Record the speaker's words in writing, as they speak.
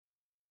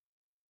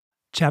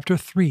Chapter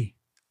 3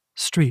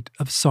 Street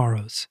of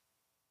Sorrows.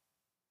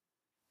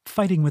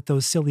 Fighting with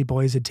those silly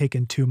boys had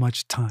taken too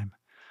much time.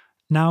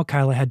 Now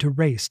Kyla had to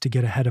race to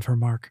get ahead of her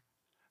mark.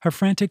 Her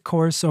frantic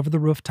course over the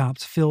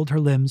rooftops filled her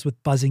limbs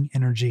with buzzing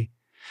energy.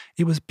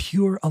 It was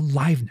pure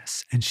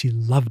aliveness, and she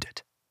loved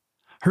it.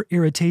 Her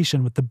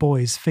irritation with the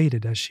boys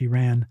faded as she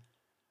ran.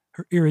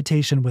 Her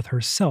irritation with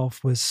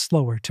herself was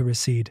slower to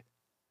recede.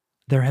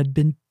 There had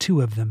been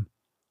two of them.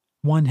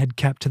 One had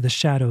kept to the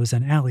shadows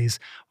and alleys,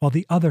 while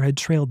the other had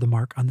trailed the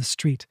mark on the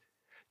street.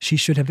 She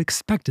should have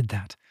expected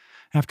that.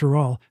 After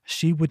all,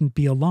 she wouldn't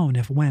be alone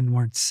if Wen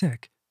weren't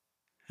sick.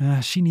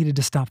 She needed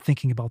to stop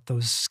thinking about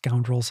those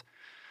scoundrels.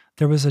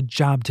 There was a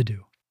job to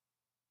do.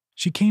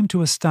 She came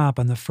to a stop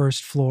on the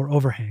first-floor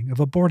overhang of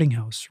a boarding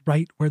house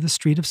right where the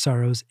Street of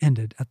Sorrows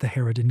ended at the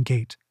Harridan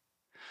Gate.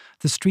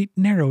 The street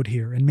narrowed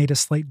here and made a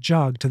slight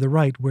jog to the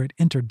right where it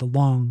entered the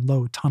long,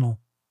 low tunnel.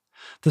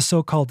 The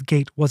so-called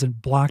gate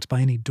wasn't blocked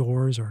by any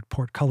doors or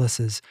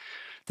portcullises.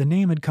 The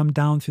name had come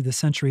down through the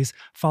centuries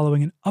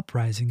following an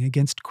uprising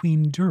against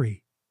Queen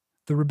Duri.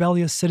 The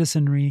rebellious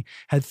citizenry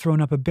had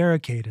thrown up a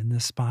barricade in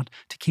this spot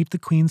to keep the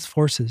queen's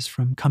forces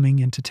from coming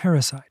into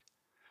Starside.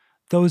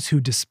 Those who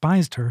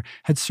despised her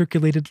had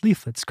circulated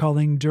leaflets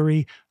calling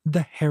Duri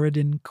the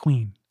Harridan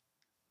Queen.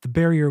 The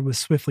barrier was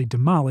swiftly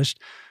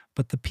demolished,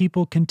 but the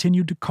people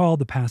continued to call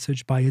the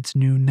passage by its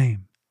new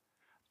name,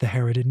 the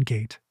Harridan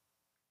Gate.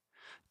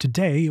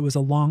 Today, it was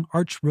a long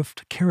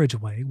arch-roofed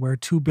carriageway where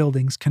two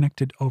buildings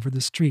connected over the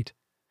street.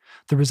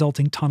 The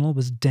resulting tunnel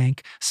was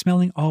dank,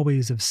 smelling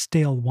always of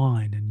stale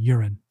wine and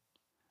urine.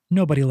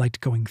 Nobody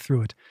liked going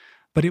through it,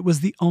 but it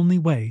was the only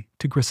way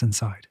to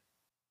Grissonside.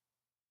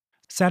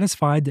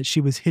 Satisfied that she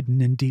was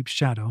hidden in deep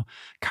shadow,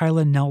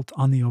 Kyla knelt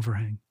on the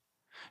overhang.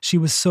 She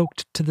was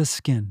soaked to the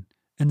skin,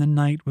 and the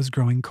night was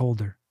growing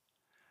colder.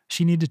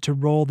 She needed to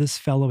roll this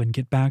fellow and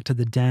get back to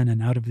the den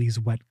and out of these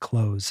wet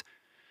clothes.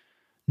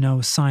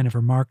 No sign of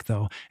her mark,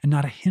 though, and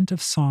not a hint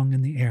of song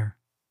in the air.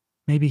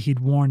 Maybe he'd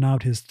worn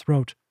out his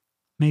throat.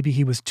 Maybe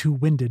he was too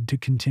winded to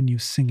continue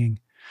singing.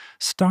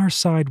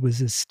 Starside was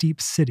a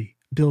steep city,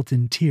 built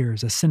in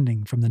tiers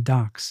ascending from the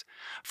docks.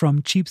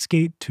 From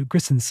Cheapsgate to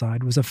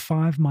Grissonside was a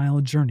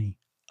 5-mile journey,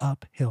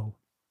 uphill.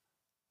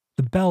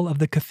 The bell of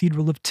the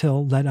Cathedral of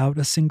Till let out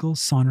a single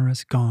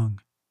sonorous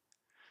gong.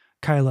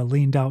 Kyla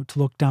leaned out to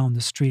look down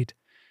the street.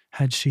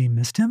 Had she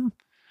missed him?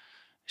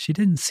 She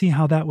didn't see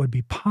how that would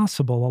be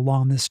possible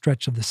along this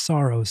stretch of the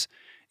Sorrows.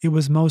 It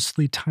was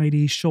mostly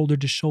tidy,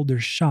 shoulder-to-shoulder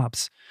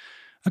shops,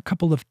 a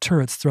couple of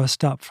turrets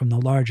thrust up from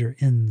the larger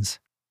inns.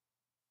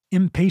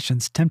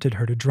 Impatience tempted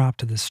her to drop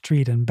to the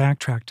street and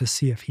backtrack to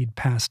see if he'd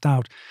passed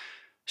out.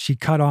 She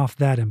cut off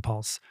that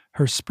impulse.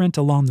 Her sprint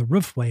along the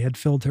roofway had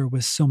filled her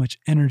with so much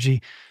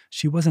energy,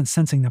 she wasn't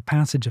sensing the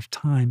passage of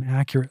time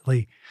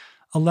accurately,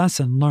 a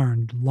lesson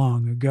learned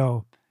long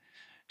ago.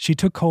 She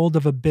took hold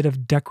of a bit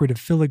of decorative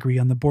filigree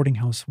on the boarding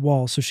house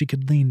wall so she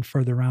could lean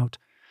further out.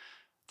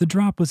 The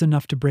drop was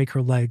enough to break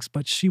her legs,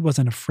 but she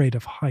wasn't afraid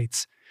of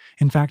heights.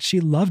 In fact, she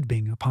loved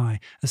being up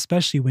high,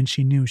 especially when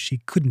she knew she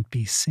couldn't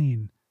be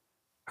seen.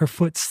 Her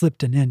foot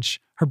slipped an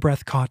inch, her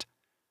breath caught.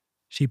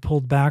 She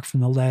pulled back from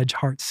the ledge,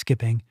 heart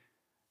skipping.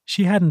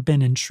 She hadn't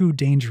been in true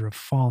danger of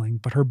falling,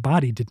 but her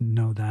body didn't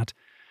know that.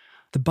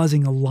 The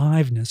buzzing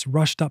aliveness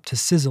rushed up to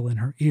sizzle in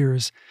her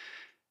ears.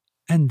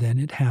 And then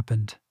it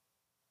happened.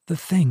 The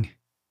thing.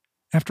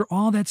 After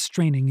all that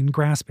straining and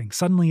grasping,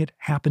 suddenly it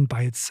happened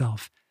by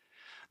itself.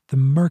 The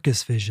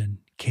Mercus vision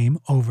came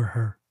over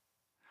her.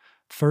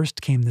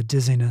 First came the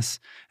dizziness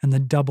and the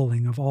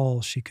doubling of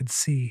all she could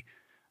see.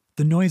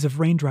 The noise of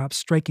raindrops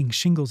striking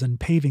shingles and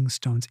paving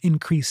stones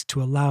increased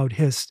to a loud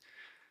hiss.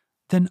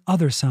 Then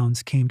other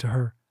sounds came to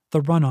her,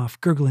 the runoff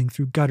gurgling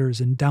through gutters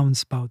and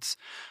downspouts,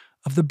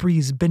 of the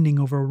breeze bending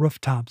over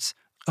rooftops,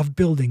 of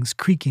buildings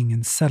creaking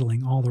and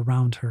settling all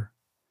around her.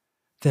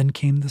 Then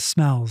came the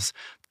smells,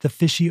 the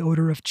fishy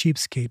odor of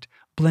Cheapsgate,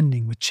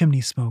 blending with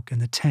chimney smoke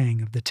and the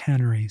tang of the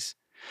tanneries.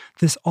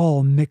 This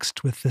all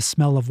mixed with the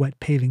smell of wet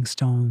paving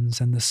stones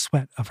and the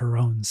sweat of her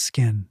own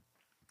skin.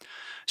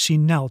 She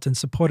knelt and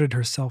supported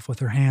herself with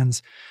her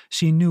hands.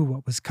 She knew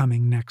what was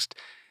coming next.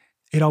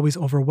 It always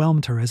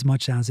overwhelmed her as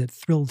much as it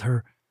thrilled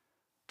her.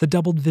 The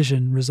doubled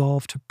vision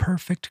resolved to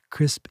perfect,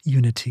 crisp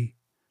unity.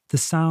 The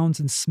sounds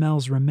and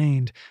smells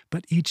remained,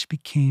 but each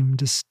became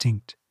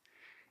distinct.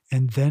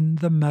 And then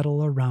the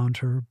metal around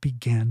her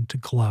began to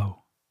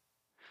glow.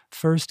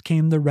 First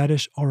came the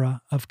reddish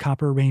aura of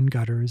copper rain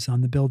gutters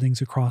on the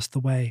buildings across the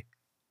way.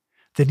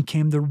 Then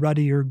came the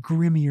ruddier,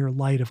 grimmier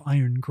light of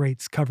iron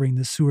grates covering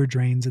the sewer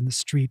drains in the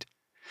street.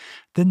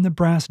 Then the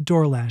brass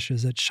door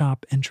lashes at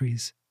shop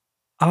entries.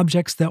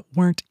 Objects that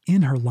weren't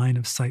in her line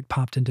of sight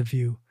popped into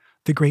view.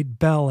 The great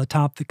bell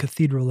atop the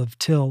Cathedral of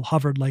Till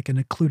hovered like an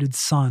occluded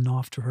sun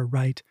off to her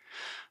right.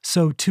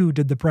 So too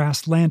did the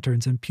brass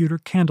lanterns and pewter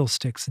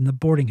candlesticks in the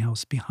boarding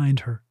house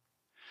behind her.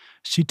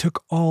 She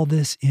took all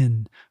this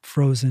in,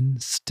 frozen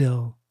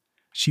still.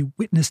 She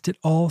witnessed it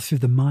all through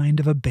the mind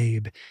of a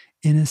babe,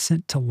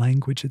 innocent to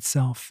language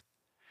itself.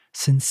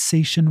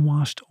 Sensation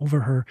washed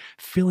over her,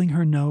 filling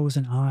her nose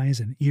and eyes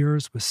and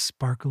ears with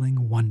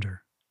sparkling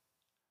wonder.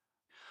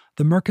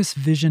 The Mercus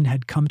vision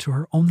had come to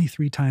her only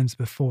 3 times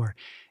before.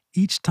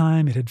 Each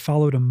time it had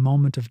followed a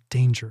moment of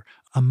danger,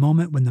 a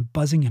moment when the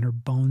buzzing in her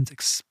bones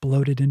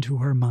exploded into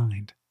her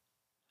mind.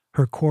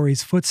 Her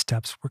quarry's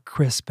footsteps were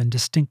crisp and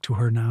distinct to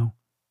her now.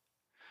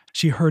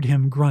 She heard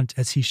him grunt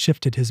as he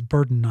shifted his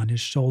burden on his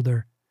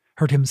shoulder,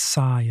 heard him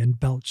sigh and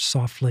belch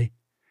softly.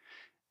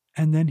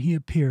 And then he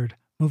appeared,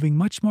 moving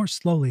much more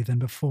slowly than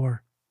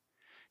before.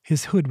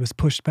 His hood was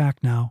pushed back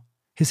now.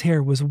 His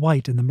hair was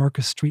white in the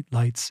Mercus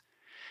streetlights,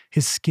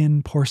 his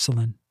skin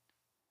porcelain.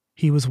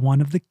 He was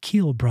one of the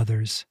Keel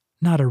brothers,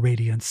 not a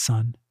Radiant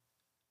son.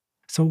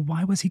 So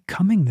why was he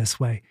coming this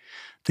way?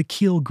 The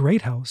Keel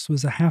Great House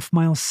was a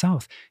half-mile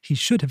south. He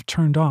should have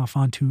turned off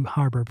onto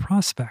Harbor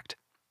Prospect.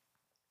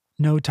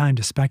 No time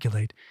to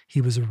speculate.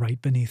 He was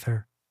right beneath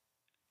her.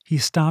 He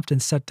stopped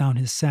and set down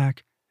his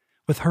sack.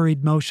 With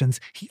hurried motions,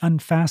 he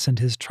unfastened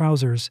his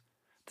trousers.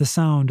 The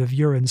sound of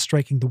urine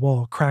striking the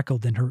wall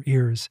crackled in her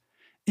ears.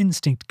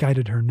 Instinct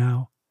guided her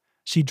now.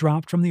 She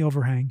dropped from the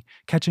overhang,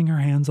 catching her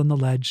hands on the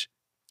ledge.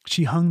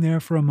 She hung there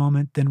for a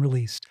moment, then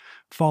released,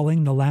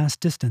 falling the last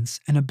distance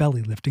in a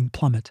belly-lifting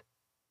plummet.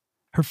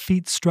 Her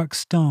feet struck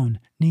stone,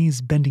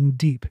 knees bending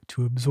deep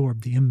to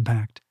absorb the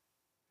impact.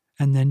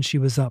 And then she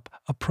was up,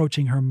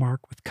 approaching her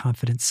mark with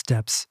confident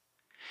steps.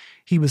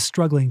 He was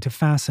struggling to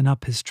fasten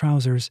up his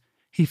trousers.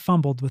 He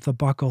fumbled with the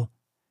buckle.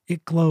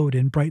 It glowed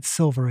in bright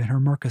silver in her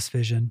Mercus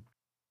vision.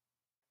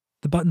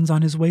 The buttons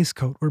on his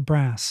waistcoat were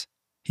brass.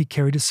 He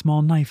carried a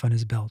small knife on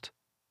his belt.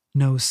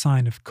 No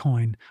sign of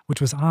coin,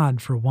 which was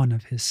odd for one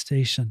of his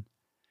station.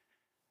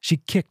 She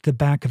kicked the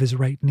back of his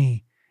right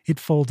knee. It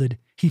folded.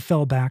 He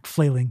fell back,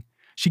 flailing.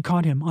 She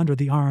caught him under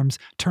the arms,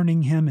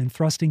 turning him and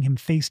thrusting him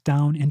face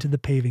down into the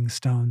paving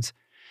stones.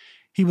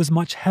 He was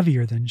much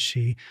heavier than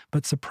she,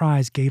 but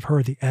surprise gave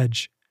her the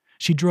edge.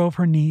 She drove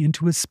her knee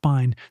into his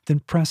spine, then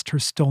pressed her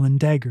stolen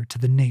dagger to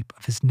the nape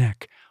of his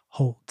neck.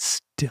 Hold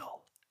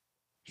still.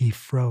 He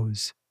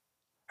froze.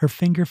 Her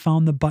finger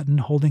found the button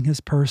holding his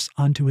purse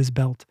onto his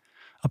belt.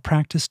 A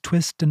practiced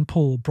twist and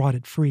pull brought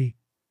it free.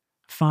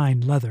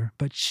 Fine leather,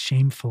 but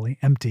shamefully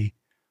empty.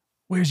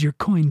 "Where's your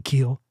coin,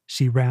 Keel?"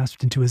 she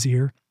rasped into his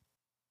ear.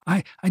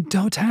 I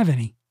don't have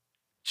any."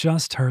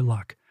 Just her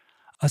luck.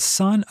 A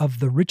son of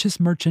the richest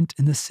merchant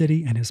in the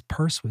city, and his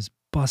purse was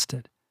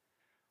busted.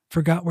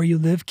 "Forgot where you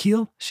live,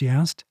 Keel?" she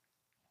asked.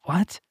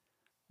 "What?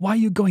 Why are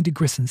you going to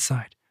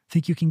Grissonside?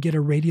 Think you can get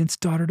a Radiant's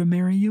daughter to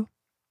marry you?"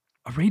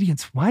 "A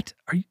Radiant's what?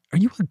 Are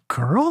you a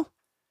girl?"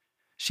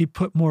 She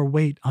put more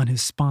weight on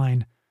his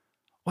spine.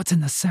 "What's in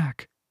the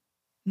sack?"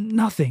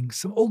 "Nothing.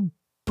 Some old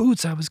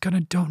boots I was going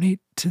to donate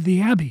to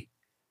the Abbey."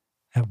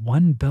 At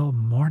 1 bell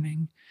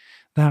morning?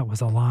 That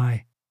was a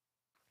lie.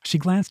 She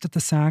glanced at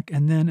the sack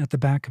and then at the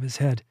back of his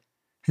head.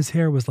 His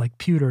hair was like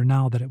pewter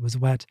now that it was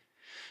wet.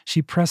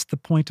 She pressed the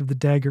point of the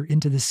dagger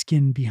into the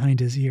skin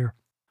behind his ear.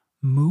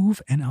 "Move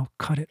and I'll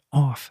cut it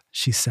off,"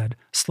 she said,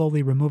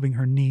 slowly removing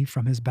her knee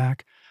from his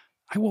back.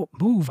 "I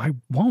won't move, I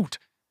won't."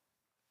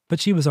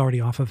 But she was already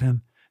off of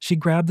him. She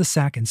grabbed the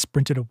sack and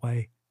sprinted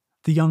away.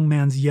 The young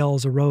man's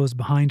yells arose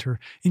behind her,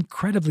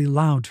 incredibly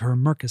loud to her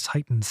Mercus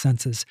heightened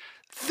senses.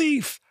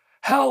 "Thief!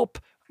 Help!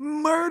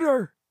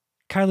 Murder!"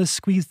 Kyla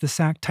squeezed the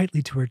sack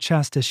tightly to her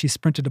chest as she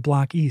sprinted a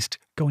block east,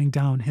 going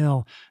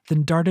downhill,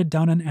 then darted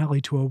down an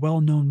alley to a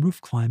well-known roof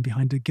climb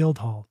behind a guild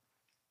hall.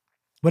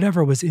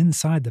 Whatever was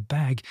inside the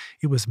bag,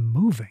 it was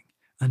moving.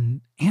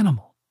 An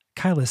animal.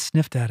 Kyla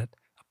sniffed at it.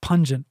 A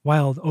pungent,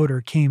 wild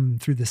odor came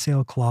through the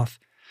sailcloth.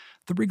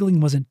 The wriggling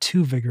wasn't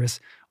too vigorous.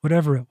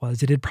 Whatever it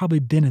was, it had probably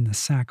been in the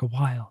sack a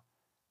while.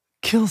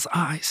 Kill's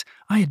eyes!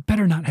 I had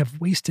better not have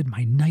wasted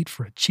my night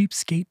for a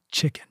cheapskate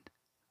chicken,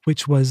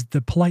 which was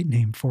the polite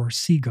name for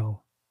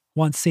seagull.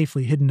 Once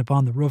safely hidden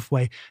upon the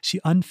roofway, she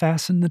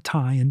unfastened the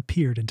tie and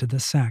peered into the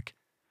sack.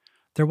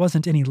 There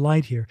wasn't any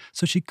light here,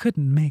 so she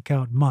couldn't make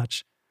out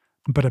much,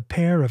 but a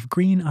pair of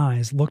green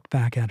eyes looked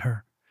back at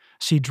her.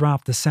 She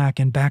dropped the sack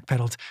and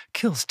backpedaled.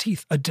 Kill's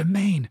teeth, a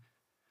domain!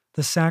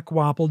 The sack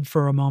wobbled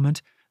for a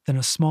moment, then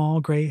a small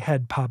gray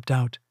head popped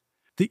out.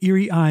 The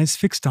eerie eyes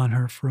fixed on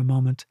her for a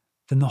moment,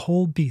 then the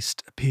whole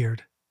beast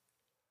appeared.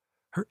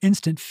 Her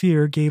instant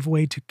fear gave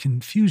way to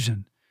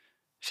confusion.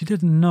 She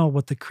didn't know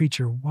what the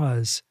creature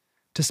was.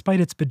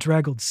 Despite its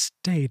bedraggled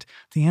state,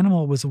 the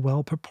animal was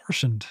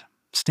well-proportioned.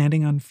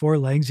 Standing on 4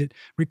 legs, it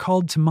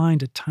recalled to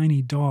mind a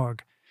tiny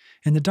dog.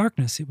 In the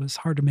darkness, it was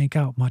hard to make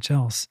out much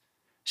else.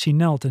 She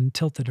knelt and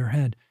tilted her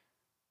head.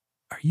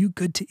 "Are you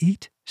good to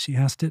eat?" she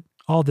asked it.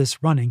 All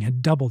this running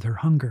had doubled her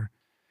hunger.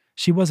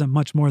 She wasn't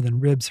much more than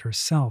ribs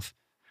herself.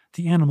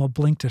 The animal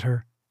blinked at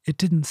her. It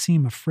didn't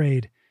seem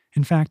afraid.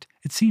 In fact,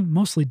 it seemed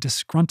mostly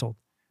disgruntled.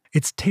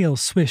 Its tail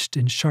swished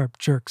in sharp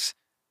jerks.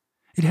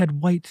 It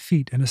had white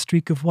feet and a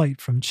streak of white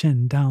from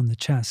chin down the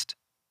chest.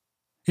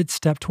 It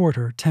stepped toward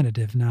her,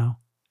 tentative now.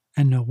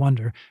 And no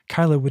wonder,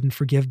 Kyla wouldn't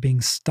forgive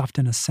being stuffed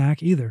in a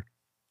sack either.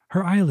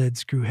 Her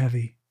eyelids grew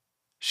heavy.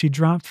 She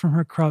dropped from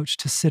her crouch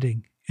to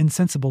sitting,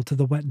 insensible to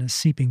the wetness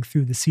seeping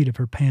through the seat of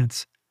her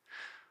pants.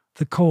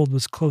 The cold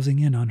was closing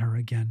in on her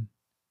again.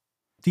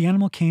 The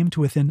animal came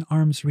to within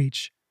arm's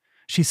reach.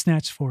 She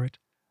snatched for it.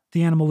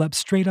 The animal leapt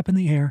straight up in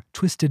the air,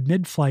 twisted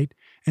mid-flight,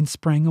 and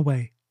sprang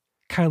away.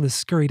 Kyla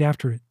scurried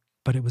after it,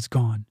 but it was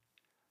gone.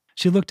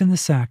 She looked in the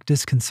sack,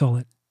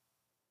 disconsolate.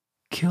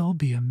 Kill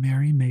be a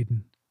merry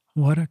maiden.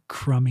 What a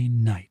crummy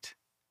night.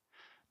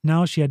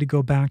 Now she had to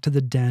go back to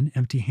the den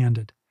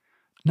empty-handed.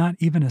 Not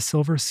even a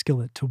silver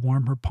skillet to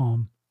warm her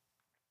palm.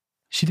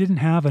 She didn't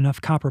have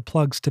enough copper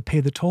plugs to pay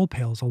the toll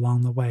pails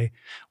along the way,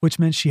 which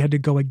meant she had to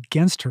go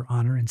against her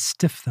honor and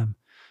stiff them,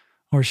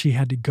 or she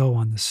had to go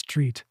on the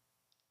street.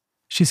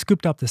 She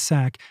scooped up the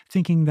sack,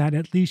 thinking that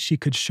at least she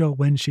could show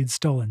when she'd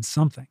stolen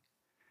something.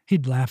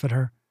 He'd laugh at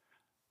her,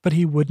 but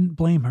he wouldn't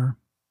blame her.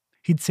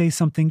 He'd say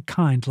something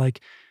kind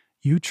like,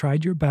 "You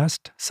tried your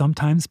best.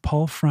 Sometimes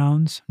Paul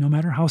frowns, no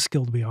matter how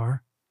skilled we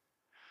are."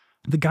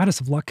 The goddess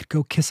of luck could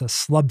go kiss a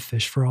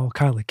slubfish for all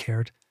Kyla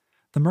cared.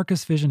 The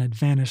Mercus vision had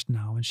vanished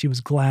now, and she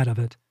was glad of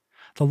it.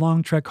 The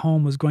long trek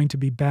home was going to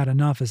be bad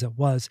enough as it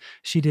was.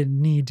 She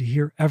didn't need to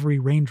hear every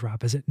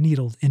raindrop as it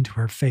needled into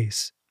her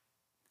face.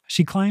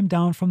 She climbed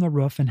down from the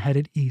roof and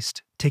headed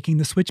east, taking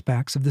the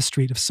switchbacks of the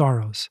Street of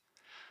Sorrows.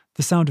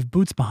 The sound of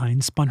boots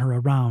behind spun her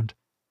around.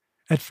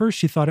 At first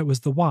she thought it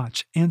was the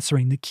watch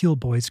answering the keel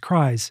boy's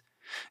cries,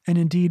 and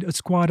indeed a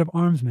squad of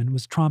armsmen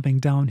was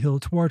tromping downhill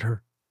toward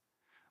her.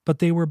 But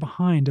they were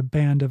behind a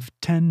band of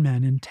 10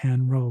 men in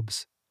tan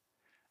robes.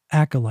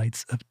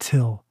 Acolytes of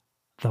Till,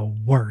 the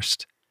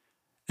worst.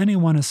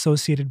 Anyone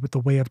associated with the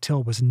Way of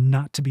Till was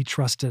not to be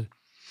trusted,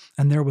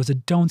 and there was a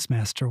Don'ts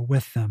Master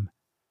with them.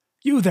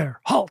 "You there,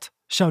 halt!"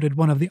 shouted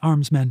one of the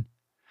armsmen.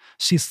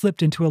 She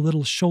slipped into a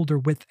little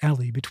shoulder-width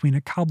alley between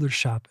a cobbler's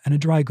shop and a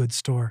dry goods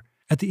store.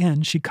 At the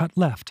end, she cut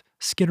left,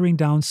 skittering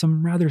down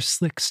some rather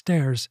slick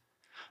stairs.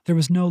 There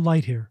was no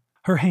light here.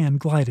 Her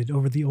hand glided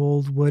over the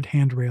old wood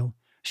handrail.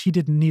 She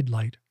didn't need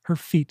light. Her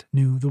feet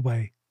knew the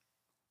way.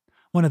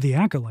 One of the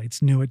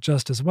acolytes knew it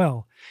just as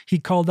well. He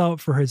called out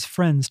for his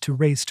friends to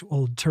race to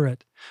Old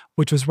Turret,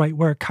 which was right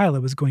where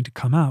Kyla was going to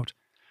come out.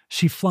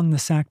 She flung the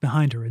sack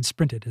behind her and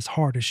sprinted as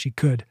hard as she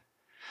could.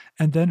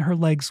 And then her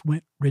legs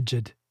went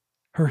rigid.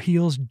 Her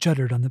heels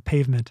juddered on the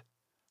pavement.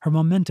 Her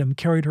momentum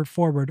carried her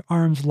forward,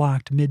 arms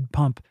locked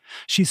mid-pump.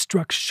 She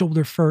struck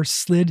shoulder first,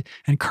 slid,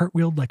 and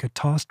cartwheeled like a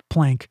tossed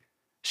plank.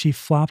 She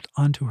flopped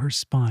onto her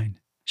spine.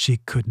 She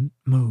couldn't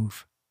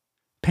move.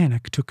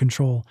 Panic took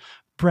control.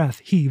 Breath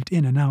heaved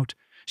in and out.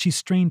 She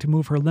strained to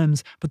move her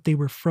limbs, but they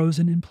were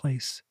frozen in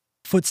place.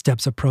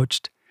 Footsteps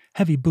approached.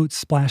 Heavy boots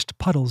splashed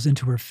puddles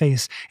into her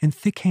face, and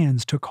thick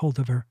hands took hold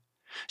of her.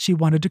 She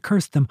wanted to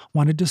curse them,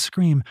 wanted to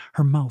scream.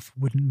 Her mouth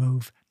wouldn't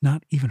move,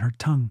 not even her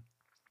tongue.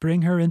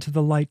 "Bring her into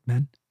the light,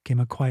 men," came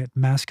a quiet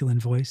masculine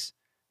voice.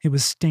 It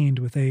was stained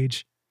with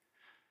age.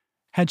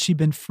 Had she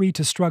been free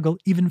to struggle,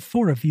 even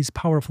 4 of these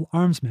powerful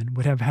armsmen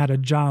would have had a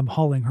job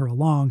hauling her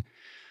along.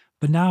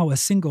 But now a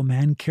single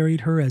man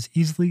carried her as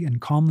easily and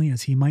calmly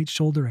as he might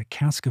shoulder a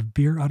cask of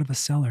beer out of a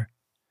cellar.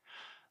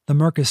 The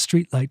Mercus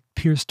streetlight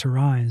pierced her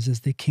eyes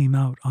as they came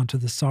out onto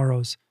the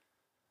Sorrows.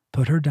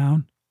 "Put her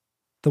down."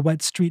 The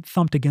wet street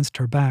thumped against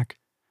her back.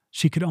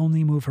 She could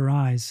only move her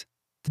eyes.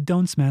 The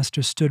Don'ts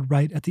Master stood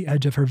right at the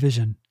edge of her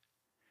vision.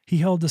 He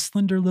held a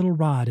slender little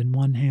rod in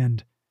one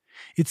hand.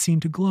 It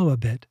seemed to glow a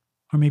bit,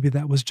 or maybe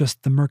that was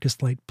just the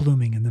Mercus light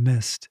blooming in the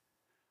mist.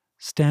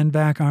 "Stand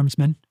back,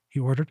 armsmen," he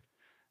ordered.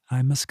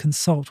 "I must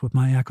consult with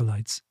my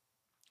acolytes."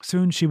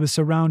 Soon she was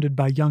surrounded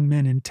by young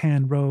men in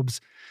tan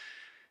robes,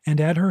 and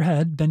at her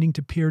head, bending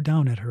to peer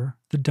down at her,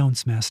 the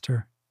Don'ts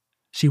Master.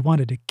 She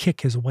wanted to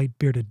kick his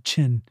white-bearded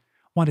chin,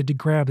 wanted to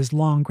grab his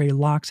long gray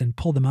locks and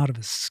pull them out of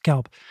his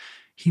scalp.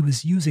 He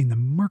was using the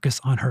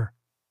Mercus on her.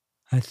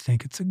 "I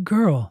think it's a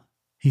girl,"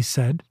 he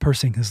said,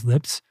 pursing his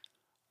lips.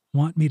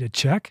 "Want me to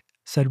check?"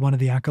 said one of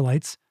the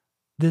acolytes.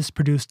 This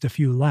produced a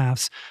few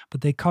laughs,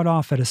 but they cut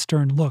off at a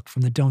stern look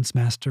from the Don'ts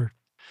Master.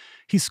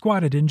 He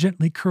squatted and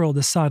gently curled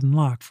a sodden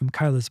lock from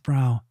Kyla's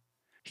brow.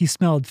 He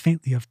smelled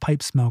faintly of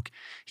pipe smoke.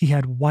 He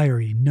had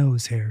wiry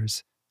nose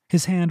hairs.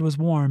 His hand was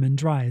warm and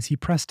dry as he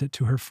pressed it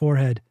to her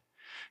forehead.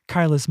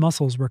 Kyla's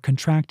muscles were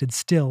contracted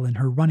still in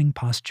her running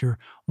posture,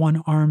 one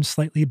arm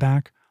slightly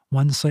back,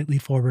 one slightly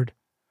forward.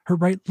 Her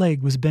right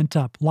leg was bent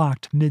up,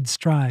 locked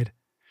mid-stride.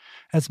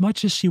 As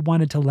much as she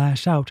wanted to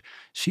lash out,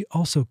 she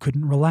also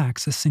couldn't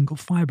relax a single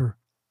fiber.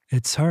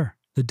 "It's her,"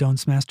 the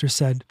Don'ts Master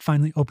said,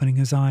 finally opening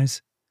his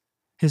eyes.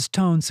 His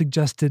tone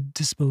suggested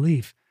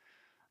disbelief.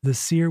 "The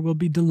seer will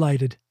be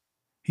delighted."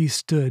 He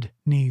stood,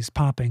 knees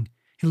popping.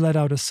 He let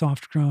out a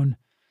soft groan.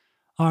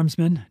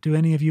 "Armsmen, do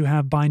any of you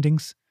have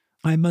bindings?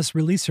 I must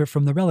release her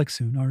from the relic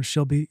soon, or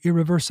she'll be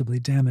irreversibly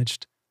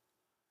damaged."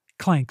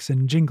 Clanks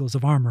and jingles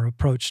of armor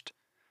approached.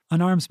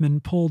 An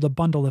armsman pulled a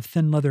bundle of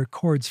thin leather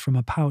cords from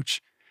a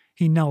pouch.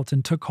 He knelt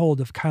and took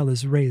hold of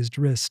Kyla's raised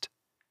wrist.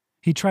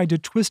 He tried to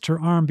twist her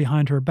arm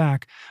behind her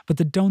back, but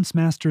the Don'ts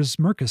Master's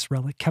Mercus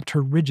relic kept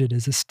her rigid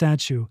as a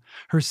statue.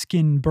 Her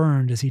skin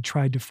burned as he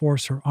tried to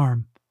force her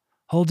arm.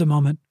 "Hold a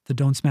moment," the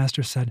Don'ts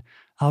Master said.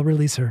 "I'll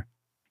release her."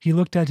 He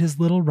looked at his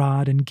little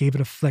rod and gave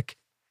it a flick.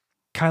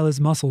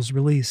 Kyla's muscles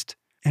released.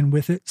 and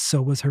with it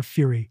so was her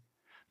fury.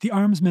 The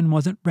armsman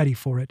wasn't ready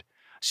for it.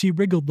 She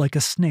wriggled like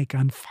a snake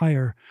on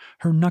fire.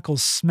 Her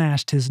knuckles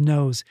smashed his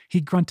nose.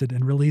 He grunted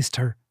and released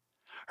her.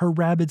 Her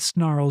rabid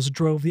snarls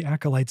drove the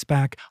acolytes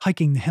back,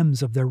 hiking the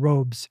hems of their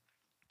robes.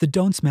 The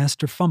Don'ts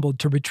master fumbled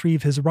to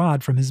retrieve his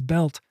rod from his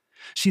belt.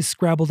 She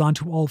scrabbled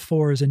onto all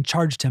fours and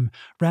charged him,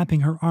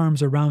 wrapping her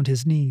arms around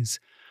his knees.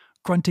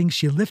 Grunting,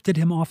 she lifted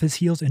him off his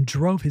heels and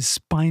drove his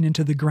spine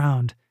into the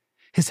ground.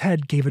 His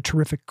head gave a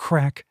terrific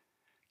crack.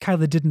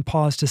 Kyla didn't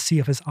pause to see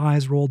if his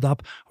eyes rolled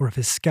up or if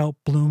his scalp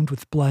bloomed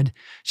with blood.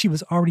 She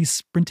was already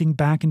sprinting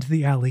back into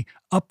the alley,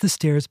 up the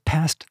stairs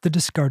past the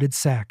discarded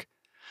sack.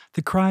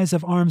 The cries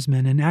of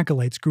armsmen and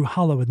acolytes grew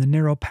hollow in the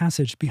narrow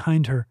passage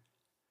behind her.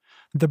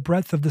 The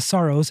breath of the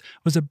Sorrows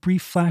was a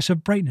brief flash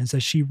of brightness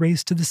as she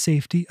raced to the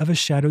safety of a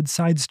shadowed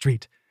side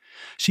street.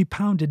 She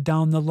pounded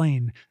down the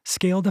lane,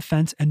 scaled a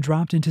fence, and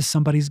dropped into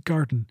somebody's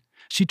garden.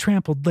 She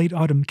trampled late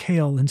autumn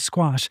kale and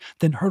squash,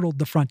 then hurdled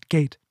the front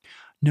gate.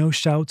 No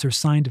shouts or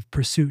sign of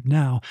pursuit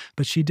now,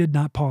 but she did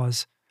not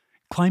pause.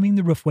 Climbing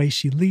the roofway,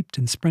 she leaped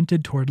and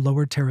sprinted toward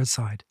Lower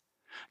Terracide.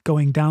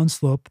 Going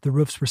downslope, the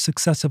roofs were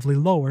successively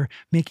lower,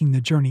 making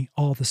the journey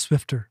all the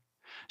swifter.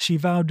 She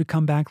vowed to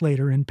come back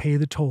later and pay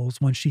the tolls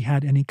once she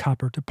had any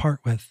copper to part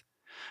with.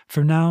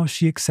 For now,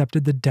 she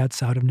accepted the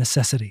debts out of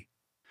necessity.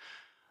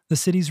 The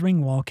city's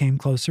ring wall came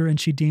closer, and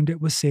she deemed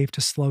it was safe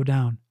to slow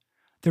down.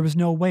 There was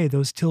no way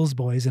those Tills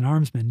boys and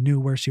armsmen knew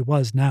where she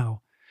was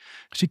now.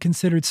 She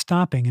considered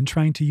stopping and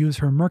trying to use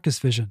her Mercus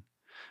vision.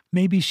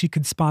 Maybe she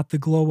could spot the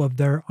glow of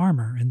their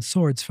armor and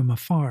swords from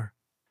afar.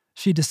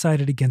 She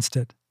decided against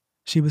it.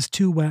 She was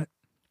too wet,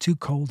 too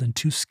cold, and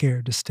too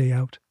scared to stay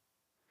out.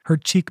 Her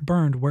cheek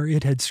burned where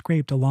it had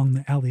scraped along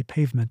the alley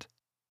pavement.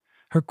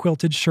 Her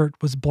quilted shirt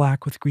was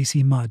black with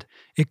greasy mud.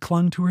 It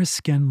clung to her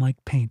skin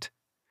like paint.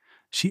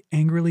 She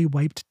angrily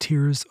wiped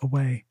tears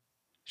away.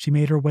 She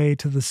made her way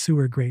to the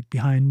sewer grate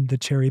behind the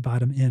Cherry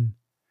Bottom Inn.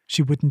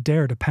 She wouldn't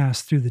dare to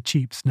pass through the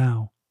Cheaps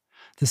now.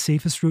 The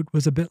safest route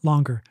was a bit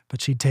longer,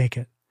 but she'd take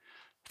it.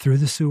 Through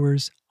the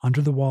sewers,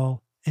 under the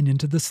wall, and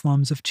into the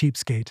slums of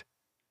Cheapsgate.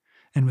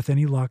 And with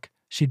any luck,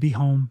 she'd be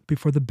home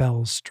before the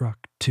bells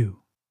struck 2.